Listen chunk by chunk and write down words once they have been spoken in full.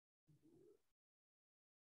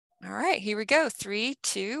All right, here we go. 3,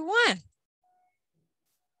 2, 1.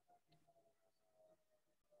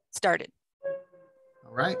 Started.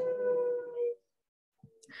 All right.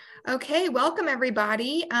 Okay, welcome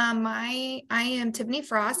everybody. I am Tiffany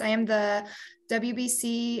Frost. I am the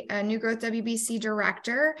WBC New Growth WBC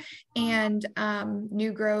director, and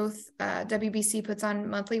New Growth WBC puts on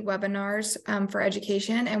monthly webinars for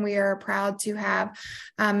education, and we are proud to have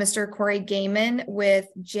Mr. Cory Gayman with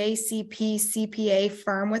JCP CPA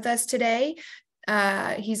firm with us today.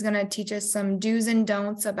 He's going to teach us some do's and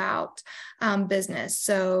don'ts about business.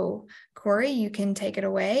 So Cory, you can take it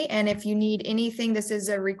away. And if you need anything, this is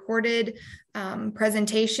a recorded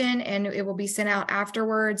presentation and it will be sent out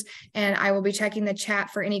afterwards. And I will be checking the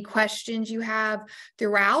chat for any questions you have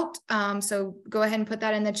throughout. So go ahead and put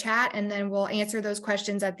that in the chat and then we'll answer those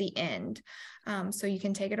questions at the end. So you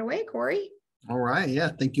can take it away, Cory. All right. Yeah.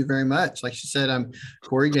 Thank you very much. Like she said, I'm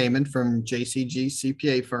Cory Gayman from JCG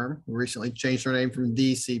CPA firm. We recently changed our name from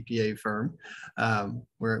the CPA firm.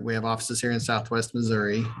 We have offices here in Southwest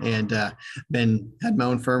Missouri and had my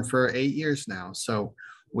own firm for 8 years now. So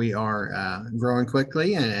we are growing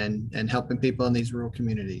quickly and helping people in these rural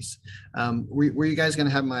communities. Were you guys going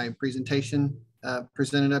to have my presentation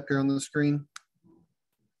presented up here on the screen?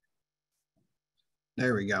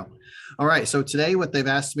 There we go. All right. So today what they've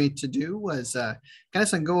asked me to do was kind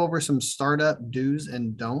of go over some startup do's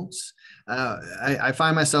and don'ts. I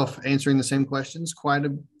find myself answering the same questions quite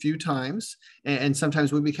a few times. And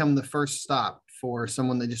sometimes we become the first stop for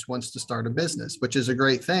someone that just wants to start a business, which is a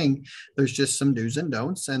great thing. There's just some do's and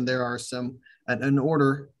don'ts, and there are some an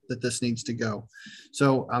order that this needs to go.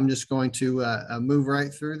 So I'm just going to move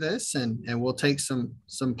right through this and we'll take some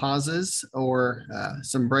pauses or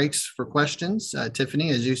some breaks for questions,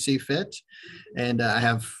 Tiffany, as you see fit. And I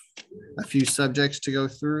have a few subjects to go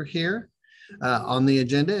through here. On the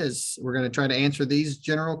agenda is we're going to try to answer these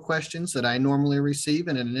general questions that I normally receive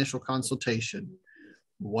in an initial consultation.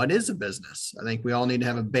 What is a business? I think we all need to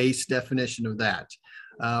have a base definition of that.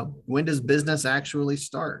 When does business actually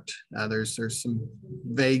start? There's some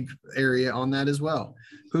vague area on that as well.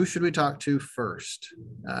 Who should we talk to first?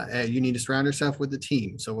 You need to surround yourself with a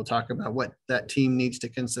team. So we'll talk about what that team needs to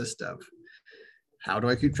consist of. How do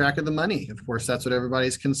I keep track of the money? Of course, that's what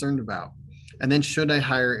everybody's concerned about. And then should I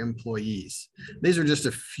hire employees? These are just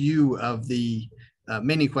a few of the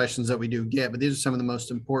many questions that we do get, but these are some of the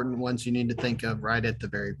most important ones you need to think of right at the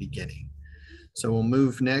very beginning. So we'll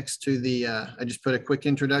move next to the, I just put a quick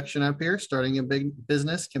introduction up here. Starting a big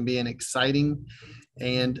business can be an exciting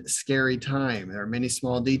and scary time. There are many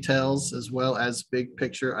small details as well as big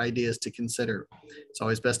picture ideas to consider. It's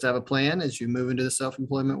always best to have a plan as you move into the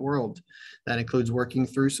self-employment world. That includes working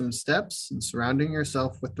through some steps and surrounding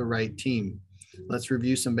yourself with the right team. Let's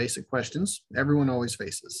review some basic questions everyone always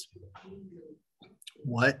faces.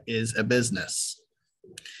 What is a business?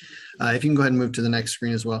 If you can go ahead and move to the next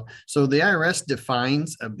screen as well. So the IRS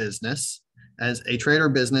defines a business as a trade or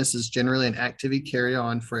business is generally an activity carried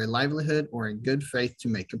on for a livelihood or in good faith to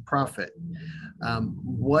make a profit.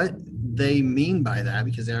 What they mean by that,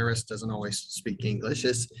 because the IRS doesn't always speak English,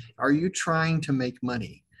 is are you trying to make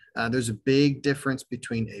money? There's a big difference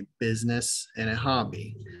between a business and a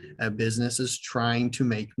hobby. A business is trying to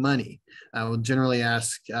make money. I will generally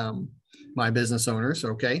ask my business owners,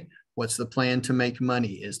 okay, what's the plan to make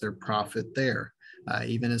money? Is there profit there?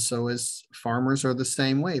 Even as so as farmers are the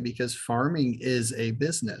same way, because farming is a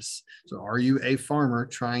business. So are you a farmer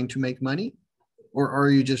trying to make money, or are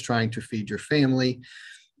you just trying to feed your family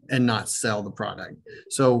and not sell the product?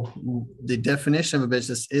 So the definition of a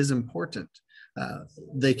business is important.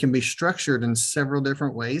 They can be structured in several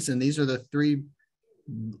different ways, and these are the three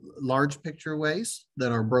large picture ways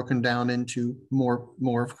that are broken down into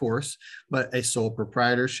more of course, but a sole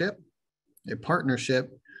proprietorship, a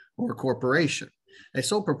partnership, or a corporation. A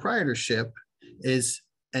sole proprietorship is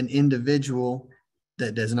an individual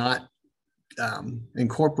that does not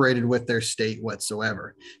incorporated with their state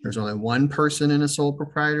whatsoever. There's only one person in a sole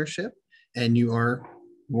proprietorship, and you are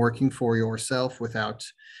working for yourself without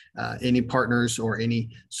any partners or any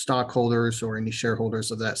stockholders or any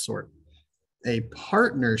shareholders of that sort. A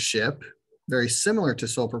partnership, very similar to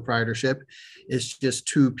sole proprietorship, is just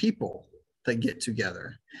two people that get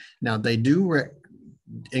together. Now, they do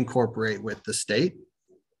incorporate with the state.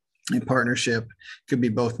 A partnership could be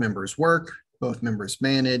both members work, both members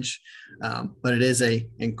manage, but it is a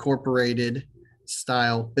incorporated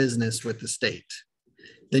style business with the state.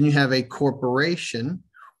 Then you have a corporation,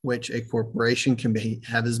 which a corporation can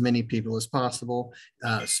have as many people as possible.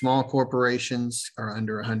 Small corporations are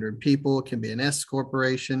under 100 people. It can be an S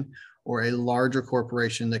corporation, or a larger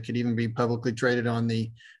corporation that could even be publicly traded on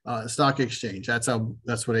the stock exchange. That's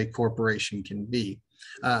what a corporation can be.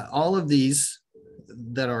 All of these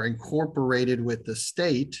that are incorporated with the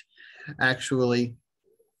state actually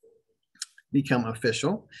become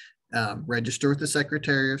official, register with the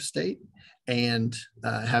Secretary of State, and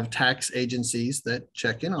have tax agencies that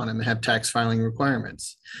check in on them and have tax filing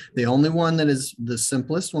requirements. The only one that is the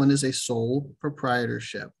simplest one is a sole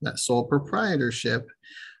proprietorship. That sole proprietorship,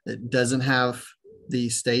 it doesn't have the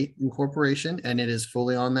state incorporation, and it is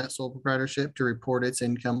fully on that sole proprietorship to report its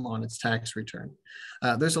income on its tax return.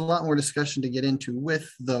 There's a lot more discussion to get into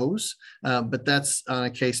with those, but that's on a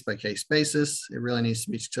case-by-case basis. It really needs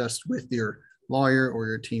to be discussed with your lawyer or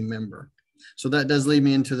your team member. So that does lead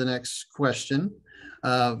me into the next question.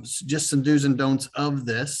 Just some do's and don'ts of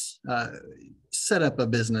this. Set up a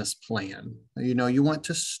business plan. You want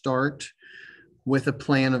to start with a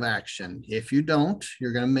plan of action. If you don't,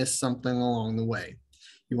 you're going to miss something along the way.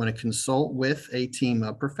 You want to consult with a team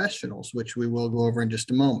of professionals, which we will go over in just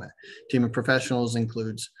a moment. Team of professionals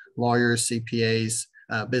includes lawyers, CPAs,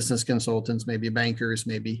 business consultants, maybe bankers,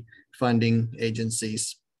 maybe funding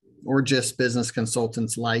agencies, or just business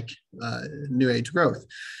consultants like New Age Growth.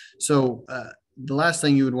 So the last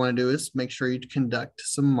thing you would want to do is make sure you conduct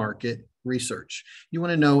some market research. You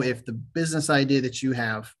want to know if the business idea that you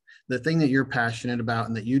have, the thing that you're passionate about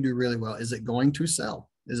and that you do really well, is it going to sell?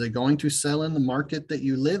 Is it going to sell in the market that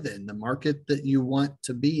you live in, the market that you want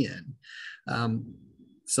to be in?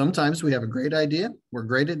 Sometimes we have a great idea, we're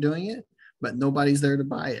great at doing it, but nobody's there to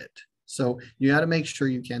buy it. So you got to make sure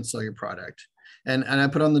you can sell your product. And I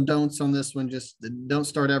put on the don'ts on this one, just don't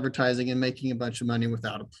start advertising and making a bunch of money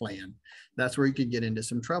without a plan. That's where you could get into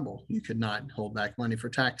some trouble. You could not hold back money for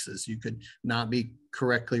taxes. You could not be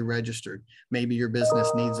correctly registered. Maybe your business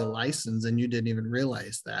needs a license and you didn't even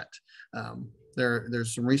realize that.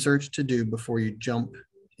 There's some research to do before you jump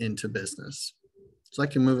into business. So I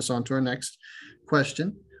can move us on to our next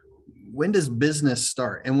question. When does business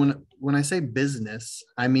start? And when I say business,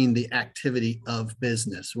 I mean the activity of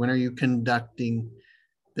business. When are you conducting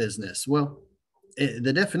business? Well,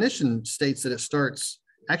 the definition states that it starts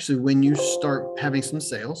actually when you start having some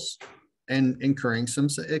sales and incurring some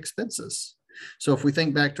expenses. So if we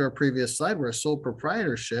think back to our previous slide where a sole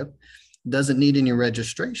proprietorship doesn't need any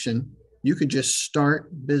registration, you could just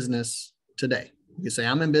start business today. You could say,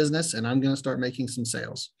 I'm in business and I'm going to start making some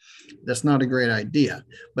sales. That's not a great idea.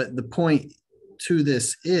 But the point to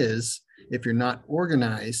this is, if you're not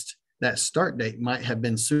organized, that start date might have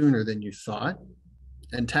been sooner than you thought.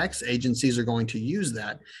 And tax agencies are going to use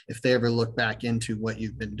that if they ever look back into what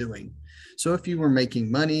you've been doing. So if you were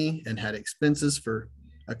making money and had expenses for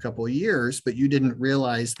a couple of years, but you didn't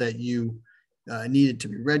realize that you needed to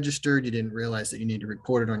be registered, you didn't realize that you need to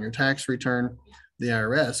report it on your tax return, the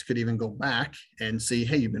IRS could even go back and see,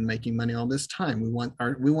 hey, you've been making money all this time. We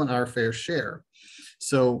want our fair share.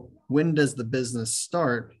 So when does the business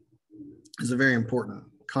start is a very important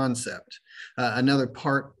concept. Another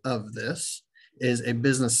part of this is a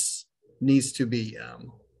business needs to be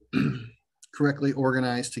correctly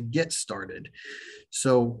organized to get started.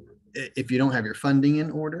 So if you don't have your funding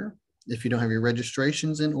in order, if you don't have your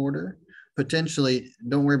registrations in order, potentially,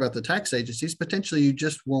 don't worry about the tax agencies, potentially you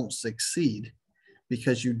just won't succeed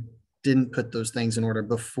because you didn't put those things in order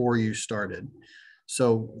before you started.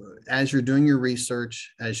 So as you're doing your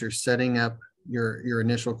research, as you're setting up your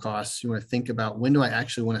initial costs, you want to think about, when do I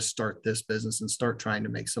actually want to start this business and start trying to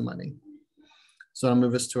make some money? So I'll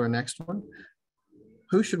move us to our next one.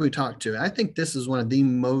 Who should we talk to? I think this is one of the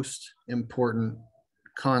most important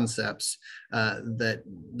concepts that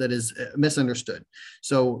is misunderstood.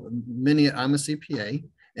 So I'm a CPA,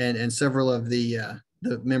 and several of the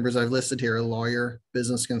members I've listed here, a lawyer,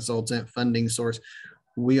 business consultant, funding source.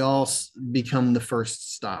 We all become the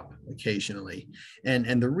first stop occasionally.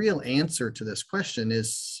 And the real answer to this question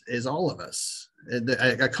is all of us.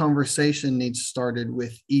 A conversation needs started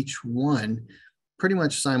with each one pretty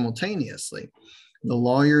much simultaneously. The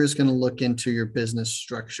lawyer is going to look into your business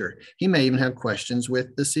structure. He may even have questions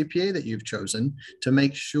with the CPA that you've chosen to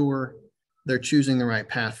make sure they're choosing the right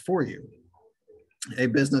path for you. A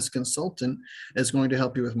business consultant is going to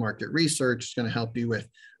help you with market research. It's going to help you with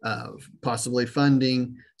possibly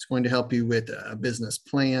funding. It's going to help you with a business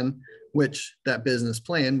plan, which that business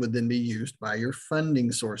plan would then be used by your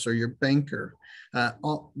funding source or your banker.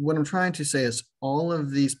 What I'm trying to say is all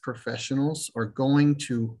of these professionals are going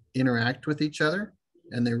to interact with each other,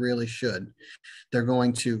 and they really should. They're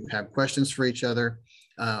going to have questions for each other.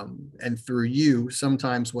 And through you,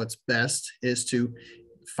 sometimes what's best is to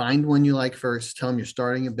find one you like first, tell them you're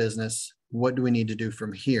starting a business. What do we need to do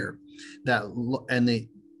from here? And the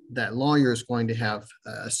that lawyer is going to have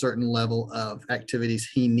a certain level of activities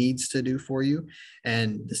he needs to do for you,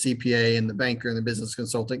 and the CPA and the banker and the business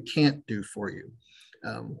consultant can't do for you.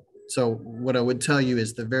 So what I would tell you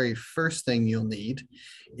is the very first thing you'll need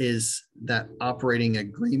is that operating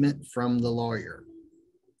agreement from the lawyer.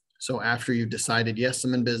 So after you've decided, yes,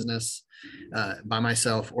 I'm in business by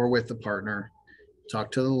myself or with the partner,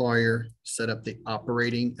 talk to the lawyer, set up the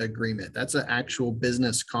operating agreement. That's an actual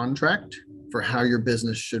business contract for how your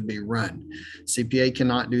business should be run. CPA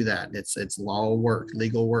cannot do that. It's law work,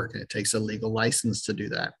 legal work, and it takes a legal license to do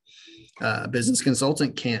that. A business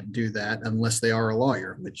consultant can't do that unless they are a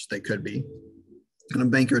lawyer, which they could be. And a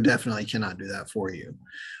banker definitely cannot do that for you.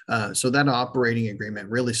 So that operating agreement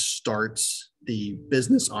really starts the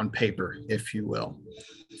business on paper, if you will.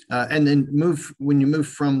 And then when you move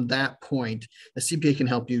from that point, the CPA can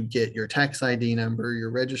help you get your tax ID number,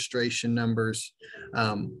 your registration numbers.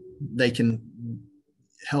 They can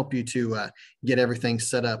help you to get everything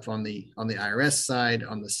set up on the IRS side,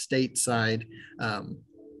 on the state side.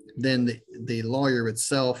 Then the lawyer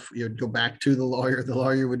itself, you'd go back to the lawyer. The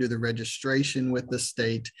lawyer would do the registration with the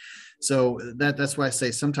state. So that's why I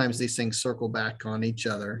say sometimes these things circle back on each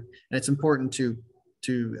other. And it's important to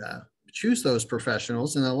choose those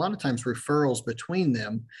professionals. And a lot of times referrals between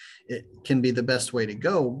them, it can be the best way to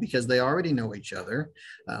go because they already know each other.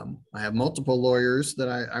 I have multiple lawyers that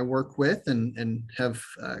I work with and have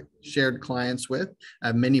shared clients with. I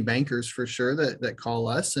have many bankers for sure that call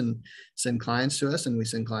us and send clients to us, and we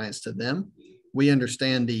send clients to them. We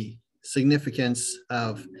understand the significance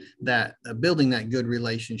of that, building that good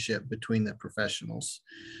relationship between the professionals.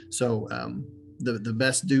 So the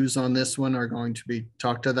best do's on this one are going to be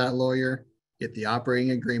talk to that lawyer, get the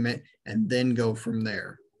operating agreement, and then go from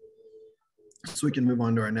there. So we can move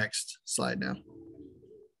on to our next slide now.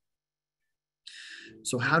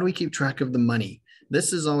 So how do we keep track of the money?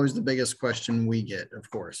 This is always the biggest question we get, of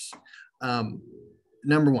course.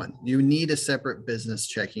 Number one, you need a separate business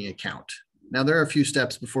checking account. Now, there are a few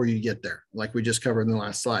steps before you get there, like we just covered in the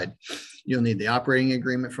last slide. You'll need the operating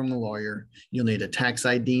agreement from the lawyer. You'll need a tax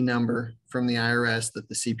ID number from the IRS that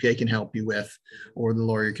the CPA can help you with, or the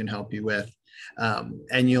lawyer can help you with.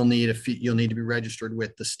 And you'll need to be registered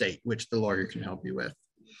with the state, which the lawyer can help you with.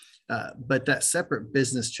 But that separate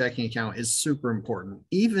business checking account is super important,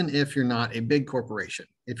 even if you're not a big corporation,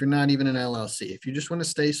 if you're not even an LLC, if you just want to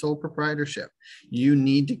stay sole proprietorship, you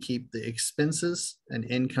need to keep the expenses and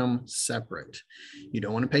income separate. You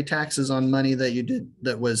don't want to pay taxes on money that you did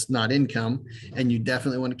that was not income, and you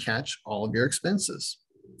definitely want to catch all of your expenses.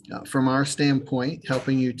 From our standpoint,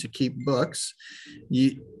 helping you to keep books,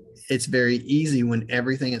 it's very easy when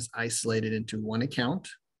everything is isolated into one account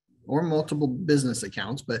or multiple business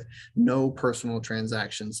accounts, but no personal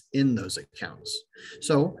transactions in those accounts.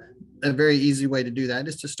 So a very easy way to do that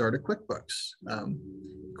is to start a QuickBooks.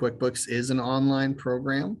 QuickBooks is an online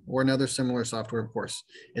program, or another similar software, of course.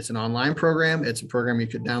 It's an online program. It's a program you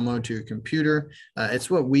could download to your computer.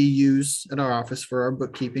 It's what we use at our office for our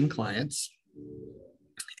bookkeeping clients.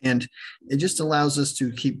 And it just allows us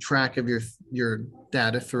to keep track of your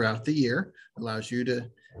data throughout the year, allows you to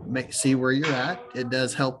see where you're at. It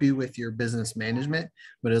does help you with your business management,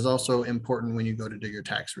 but is also important when you go to do your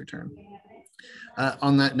tax return.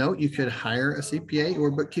 On that note, you could hire a CPA or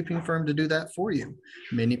bookkeeping firm to do that for you.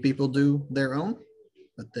 Many people do their own,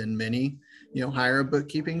 but then many, hire a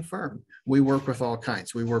bookkeeping firm. We work with all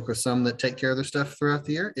kinds. We work with some that take care of their stuff throughout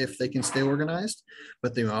the year if they can stay organized,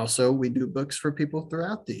 but then also we do books for people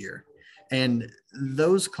throughout the year. And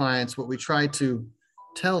those clients, what we try to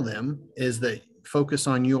tell them is that focus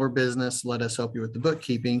on your business. Let us help you with the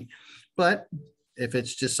bookkeeping. But if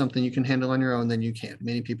it's just something you can handle on your own, then you can.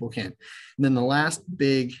 Many people can. And then the last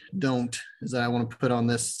big don't is that I want to put on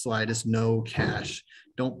this slide is no cash.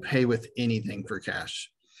 Don't pay with anything for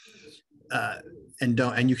cash.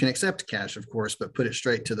 And you can accept cash, of course, but put it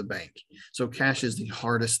straight to the bank. So cash is the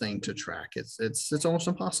hardest thing to track. It's almost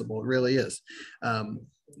impossible. It really is.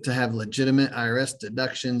 To have legitimate IRS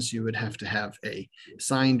deductions, you would have to have a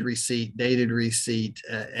signed receipt, dated receipt,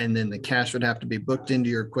 and then the cash would have to be booked into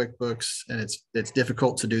your QuickBooks, and it's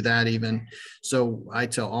difficult to do that even. So I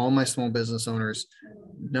tell all my small business owners,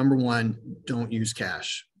 number one, don't use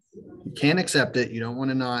cash. You can accept it. You don't want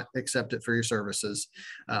to not accept it for your services,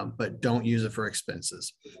 but don't use it for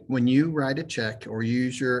expenses. When you write a check or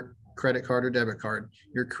use your credit card or debit card,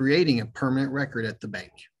 you're creating a permanent record at the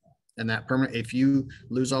bank. And that if you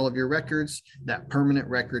lose all of your records, that permanent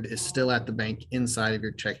record is still at the bank inside of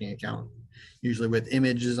your checking account, usually with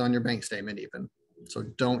images on your bank statement even. So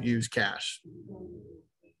don't use cash.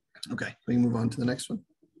 Okay, we can move on to the next one.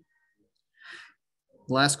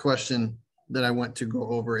 Last question that I want to go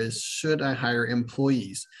over is, should I hire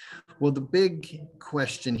employees? Well, the big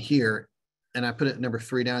question here, and I put it number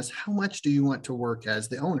 3 down, is how much do you want to work as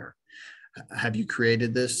the owner? Have you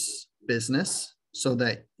created this business so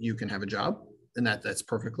that you can have a job? And that's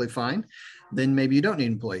perfectly fine. Then maybe you don't need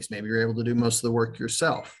employees. Maybe you're able to do most of the work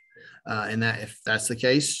yourself. And that, if that's the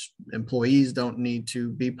case, employees don't need to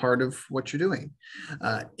be part of what you're doing.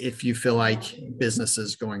 If you feel like business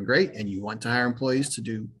is going great and you want to hire employees to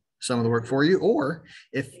do some of the work for you, or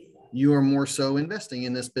if you are more so investing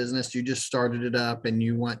in this business, you just started it up and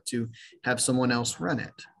you want to have someone else run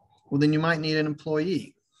it, well, then you might need an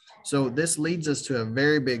employee. So this leads us to a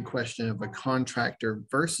very big question of a contractor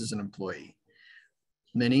versus an employee.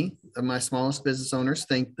 Many of my smallest business owners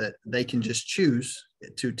think that they can just choose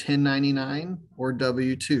to 1099 or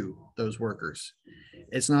W-2 those workers.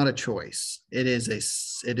 It's not a choice. It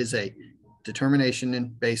is a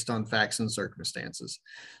determination based on facts and circumstances.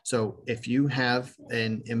 So if you have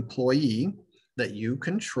an employee that you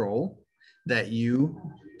control, that you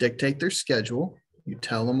dictate their schedule, you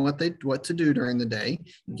tell them what to do during the day,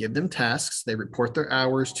 you give them tasks, they report their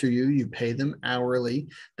hours to you, you pay them hourly,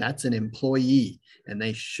 that's an employee, and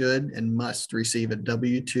they should and must receive a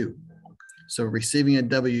W-2. So receiving a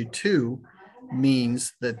W-2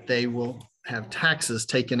 means that they will have taxes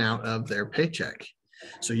taken out of their paycheck.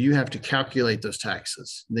 So you have to calculate those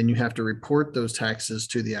taxes. Then you have to report those taxes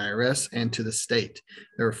to the IRS and to the state.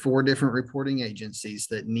 There are 4 different reporting agencies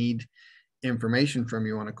that need information from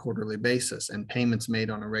you on a quarterly basis and payments made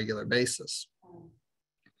on a regular basis.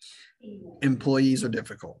 Employees are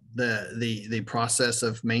difficult. The process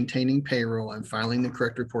of maintaining payroll and filing the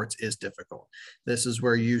correct reports is difficult. This is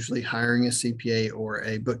where usually hiring a CPA or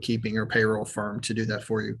a bookkeeping or payroll firm to do that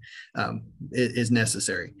for you is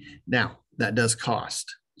necessary. Now, that does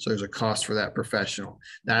cost. So there's a cost for that professional.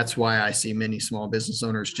 That's why I see many small business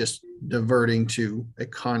owners just diverting to a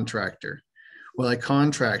contractor. Well, a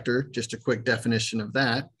contractor, just a quick definition of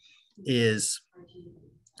that, is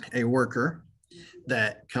a worker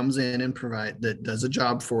that comes in and that does a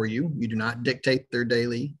job for you. You do not dictate their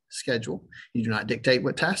daily schedule. You do not dictate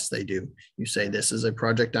what tasks they do. You say, this is a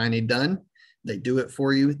project I need done. They do it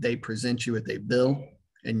for you. They present you with a bill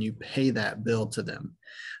and you pay that bill to them.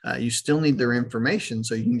 You still need their information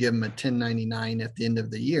so you can give them a 1099 at the end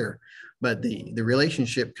of the year. But the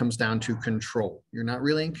relationship comes down to control. You're not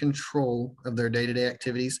really in control of their day-to-day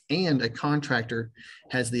activities, and a contractor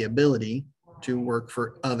has the ability to work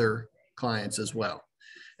for other clients as well.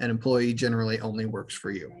 An employee generally only works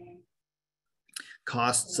for you.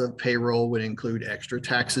 Costs of payroll would include extra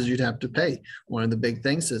taxes you'd have to pay. One of the big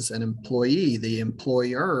things is an employee, the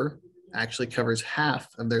employer actually covers half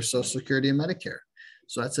of their Social Security and Medicare.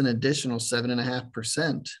 So that's an additional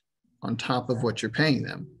 7.5% on top of what you're paying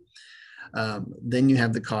them. Then you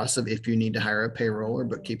have the cost of if you need to hire a payroll or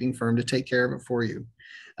bookkeeping firm to take care of it for you.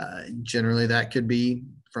 Generally, that could be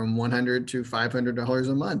from $100 to $500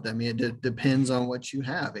 a month. I mean, it depends on what you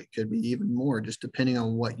have. It could be even more, just depending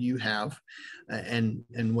on what you have and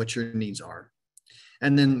what your needs are.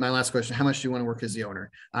 And then my last question, how much do you want to work as the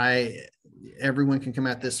owner? Everyone can come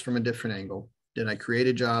at this from a different angle. Did I create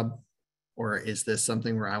a job, or is this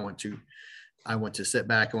something where I want to sit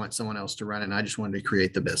back, I want someone else to run it, and I just wanted to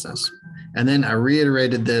create the business? And then I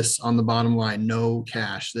reiterated this on the bottom line, no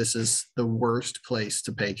cash. This is the worst place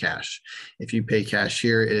to pay cash. If you pay cash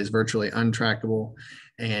here, it is virtually untrackable,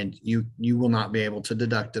 and you will not be able to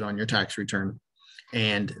deduct it on your tax return.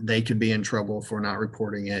 And they could be in trouble for not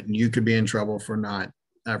reporting it, and you could be in trouble for not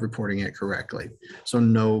reporting it correctly. So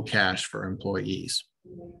no cash for employees.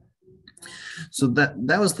 So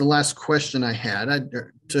that was the last question I had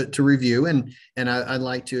to review, and I'd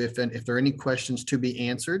like to, if there are any questions to be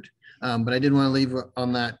answered, but I did want to leave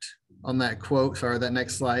on that quote. Sorry, that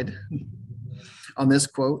next slide. On this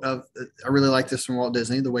quote of, I really like this from Walt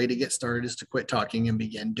Disney: the way to get started is to quit talking and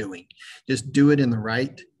begin doing. Just do it in the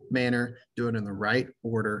right manner, do it in the right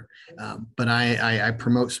order. But I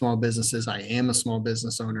promote small businesses. I am a small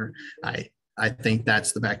business owner. I think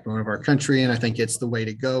that's the backbone of our country, and I think it's the way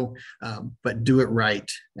to go. But do it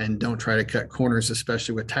right, and don't try to cut corners,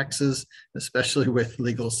 especially with taxes, especially with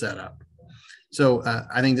legal setup. So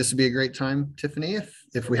I think this would be a great time, Tiffany.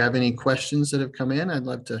 If we have any questions that have come in, I'd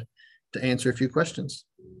love to answer a few questions.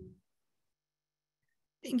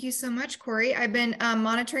 Thank you so much, Cory. I've been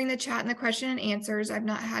monitoring the chat and the question and answers. I've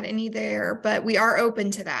not had any there, but we are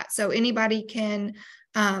open to that. So anybody can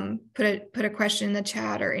put a question in the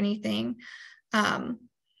chat or anything. Or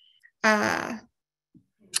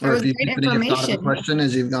if you have thought of a question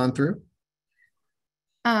as you've gone through.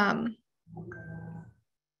 I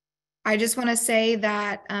just want to say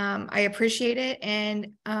that I appreciate it,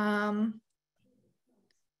 and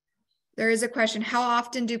There is a question. How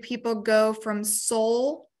often do people go from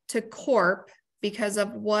sole to corp because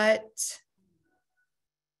of what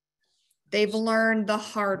they've learned the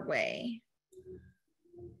hard way?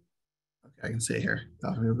 Okay, I can see it here.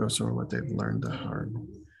 We'll go over what they've learned the hard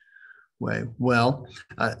way. Well,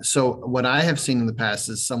 so what I have seen in the past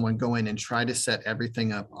is someone go in and try to set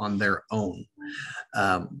everything up on their own.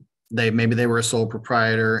 Maybe they were a sole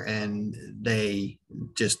proprietor and they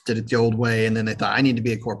just did it the old way, and then they thought, I need to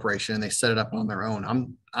be a corporation, and they set it up on their own.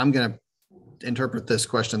 I'm going to interpret this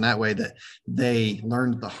question that way, that they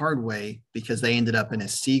learned the hard way because they ended up in a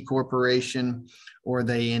C corporation, or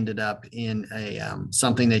they ended up in a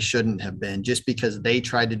something they shouldn't have been, just because they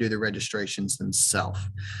tried to do the registrations themselves.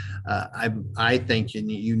 I think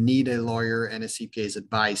you need a lawyer and a CPA's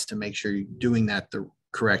advice to make sure you're doing that the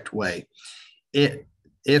correct way.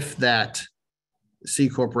 If that C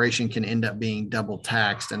corporation can end up being double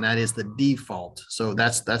taxed, and that is the default. So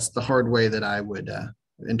that's the hard way that I would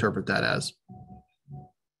interpret that as.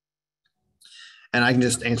 And I can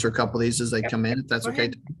just answer a couple of these as they come in, if that's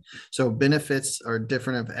okay. So benefits are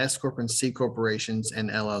different of S Corp and C corporations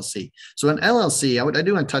and LLC. So an LLC, I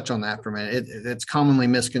do want to touch on that for a minute. It's commonly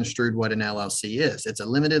misconstrued what an LLC is. It's a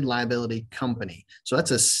limited liability company. So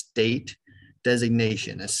that's a state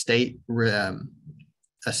designation, a state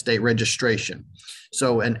registration.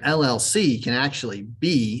 So an LLC can actually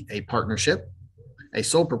be a partnership, a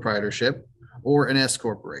sole proprietorship, or an S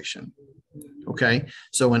corporation. Okay,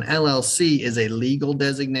 so an LLC is a legal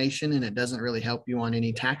designation, and it doesn't really help you on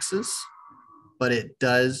any taxes, but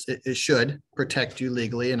it should protect you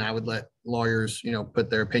legally. And I would let lawyers, put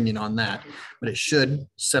their opinion on that, but it should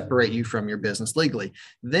separate you from your business legally.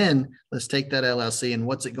 Then let's take that LLC, and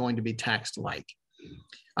what's it going to be taxed like?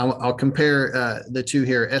 I'll compare the two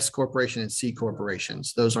here, S corporation and C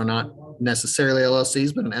corporations. Those are not necessarily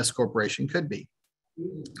LLCs, but an S corporation could be.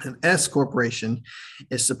 An S corporation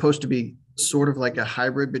is supposed to be sort of like a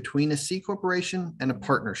hybrid between a C corporation and a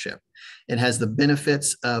partnership. It has the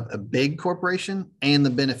benefits of a big corporation and the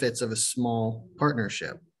benefits of a small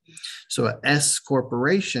partnership. So a S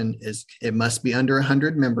corporation it must be under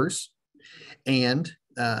 100 members, and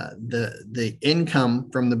the income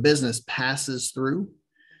from the business passes through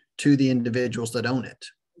to the individuals that own it.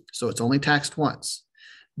 So it's only taxed once.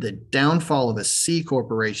 The downfall of a C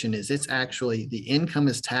corporation is the income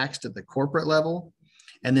is taxed at the corporate level,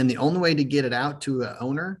 and then the only way to get it out to an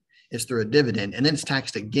owner is through a dividend, and then it's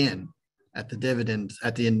taxed again at the dividend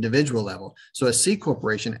at the individual level. So a C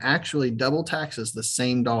corporation actually double taxes the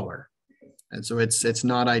same dollar, and so it's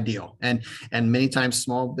not ideal. And many times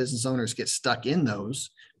small business owners get stuck in those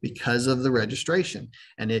because of the registration,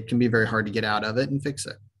 and it can be very hard to get out of it and fix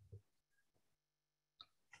it.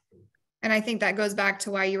 And I think that goes back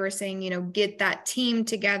to why you were saying, get that team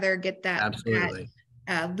together, get that, absolutely,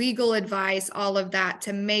 legal advice, all of that,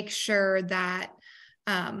 to make sure that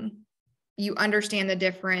you understand the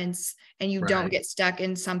difference and you don't get stuck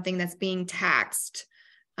in something that's being taxed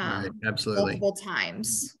absolutely multiple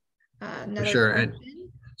times. For sure. And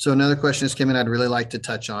so another question that's coming, I'd really like to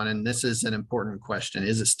touch on, and this is an important question.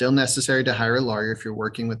 Is it still necessary to hire a lawyer if you're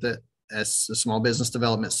working with it as a small business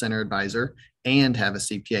development center advisor and have a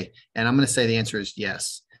CPA? And I'm going to say the answer is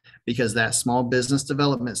yes, because that small business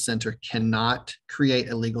development center cannot create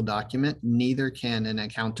a legal document. Neither can an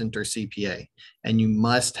accountant or CPA, and you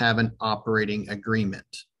must have an operating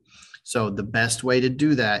agreement. So the best way to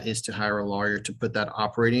do that is to hire a lawyer to put that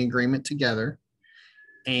operating agreement together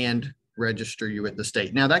and register you with the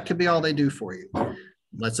state. Now that could be all they do for you.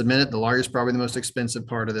 Let's admit it, the lawyer is probably the most expensive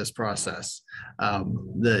part of this process.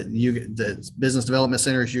 The business development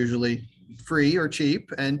center is usually free or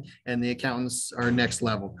cheap, and the accountants are next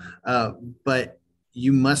level. But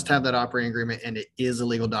you must have that operating agreement, and it is a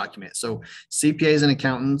legal document. So CPAs and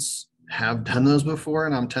accountants have done those before,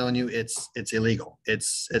 and I'm telling you, it's illegal.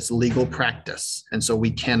 It's legal practice, and so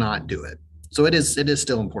we cannot do it. So it is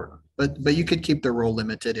still important, but you could keep the role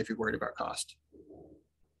limited if you're worried about cost.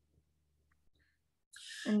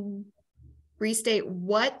 And restate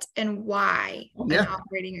what and why an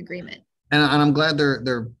operating agreement. And I'm glad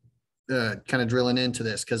they're kind of drilling into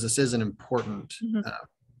this, because this is an important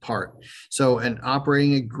part. So an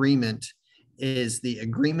operating agreement is the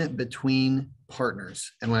agreement between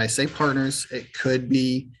partners. And when I say partners, it could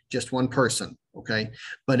be just one person, okay?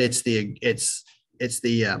 But it's the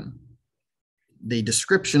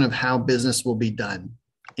description of how business will be done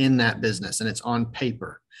in that business, and it's on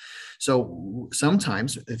paper. So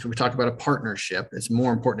sometimes if we talk about a partnership, it's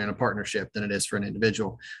more important in a partnership than it is for an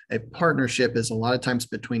individual. A partnership is a lot of times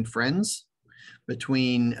between friends,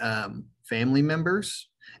 between family members.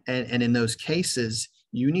 And in those cases,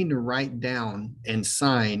 you need to write down and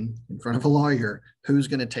sign in front of a lawyer who's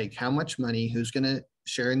going to take how much money, who's going to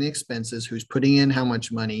share in the expenses, who's putting in how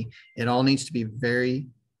much money. It all needs to be very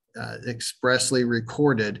expressly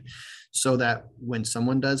recorded, so that when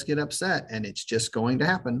someone does get upset, and it's just going to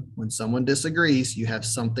happen, when someone disagrees, you have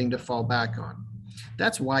something to fall back on.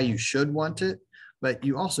 That's why you should want it, but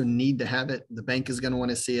you also need to have it. The bank is going to want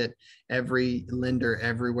to see it. Every lender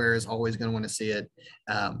everywhere is always going to want to see it.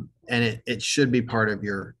 And it should be part of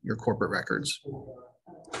your corporate records.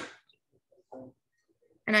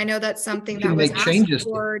 And I know that's something You can that was make asked changes.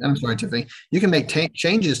 for. I'm sorry, Tiffany. You can make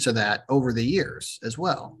changes to that over the years as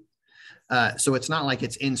well. So it's not like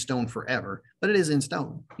it's in stone forever, but it is in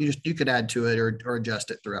stone. You could add to it or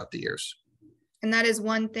adjust it throughout the years. And that is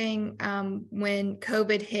one thing, when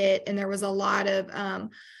COVID hit and there was a lot of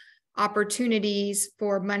opportunities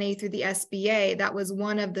for money through the SBA, that was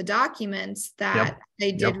one of the documents that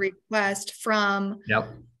they did request from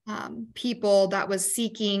people that was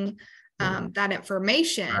seeking that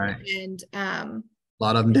information. Right. And a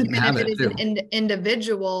lot of them didn't have it too. An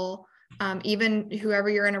individual, even whoever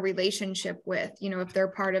you're in a relationship with, if they're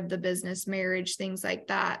part of the business, marriage, things like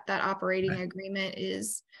that, that operating agreement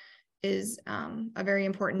is a very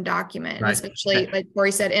important document, right. Especially like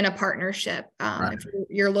Cory said, in a partnership. If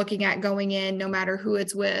you're looking at going in, no matter who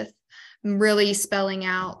it's with, really spelling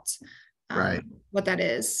out what that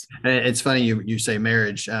is. And it's funny you say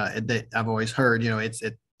marriage. I've always heard,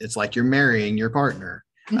 it's like you're marrying your partner.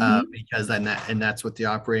 Because that's what the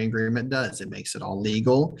operating agreement does. It makes it all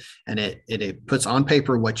legal, and it puts on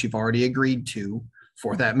paper what you've already agreed to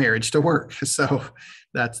for that marriage to work. So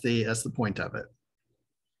that's the point of it.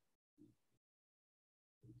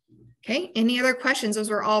 Okay. Any other questions? Those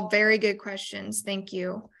were all very good questions. Thank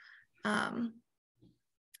you.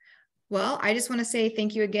 Well, I just want to say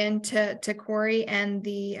thank you again to Cory and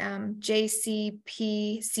the JCP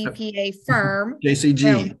CPA firm.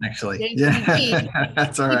 JCG, actually. JCG, yeah,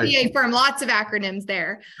 that's all right. CPA firm, lots of acronyms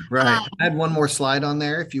there. Right. I had one more slide on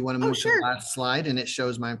there if you want to move to sure. the last slide, and it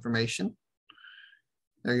shows my information.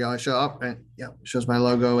 There you go. I show up and shows my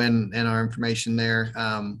logo and our information there.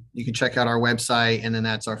 You can check out our website, and then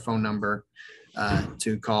that's our phone number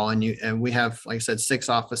to call. And we have, like I said, 6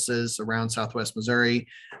 offices around Southwest Missouri,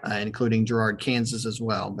 including Girard, Kansas as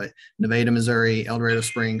well, but Nevada, Missouri, El Dorado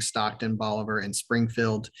Springs, Stockton, Bolivar, and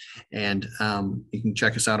Springfield. And you can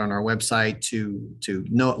check us out on our website to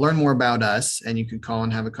learn more about us, and you can call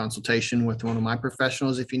and have a consultation with one of my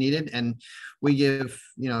professionals if you need it. And we give,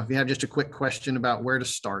 if you have just a quick question about where to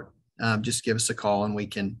start, just give us a call, and we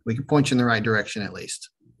can point you in the right direction at least.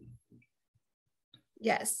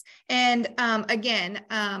 Yes. And again,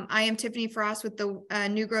 I am Tiffany Frost with the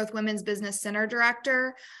New Growth Women's Business Center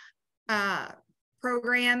Director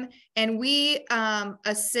program. And we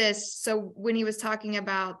assist. So when he was talking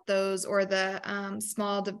about those, or the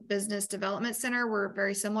Small Business Development Center, we're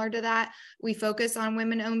very similar to that. We focus on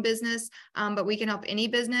women-owned business, but we can help any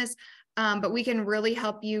business. But we can really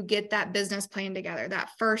help you get that business plan together,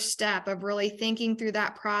 that first step of really thinking through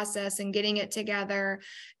that process and getting it together,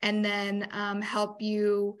 and then help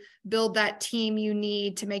you build that team you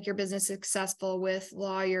need to make your business successful with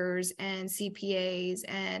lawyers and CPAs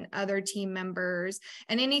and other team members,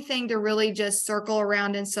 and anything to really just circle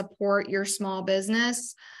around and support your small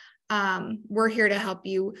business. We're here to help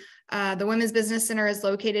you. The Women's Business Center is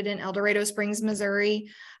located in El Dorado Springs, Missouri.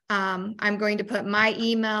 I'm going to put my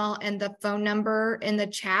email and the phone number in the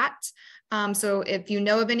chat. So if you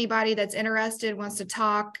know of anybody that's interested, wants to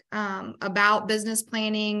talk about business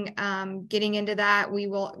planning, getting into that,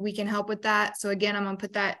 we can help with that. So again, I'm going to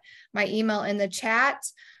put my email in the chat.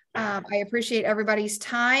 I appreciate everybody's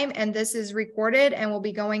time, and this is recorded and will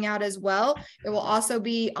be going out as well. It will also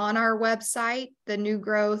be on our website, the New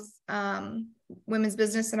Growth Women's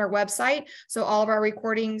Business Center website. So all of our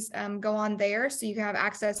recordings go on there, so you can have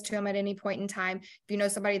access to them at any point in time. If you know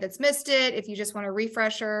somebody that's missed it, if you just want a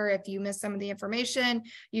refresher, if you missed some of the information,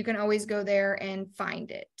 you can always go there and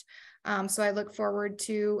find it. So I look forward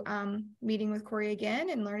to meeting with Cory again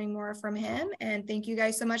and learning more from him. And thank you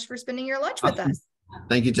guys so much for spending your lunch with us.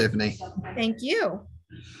 Thank you, Tiffany. Thank you.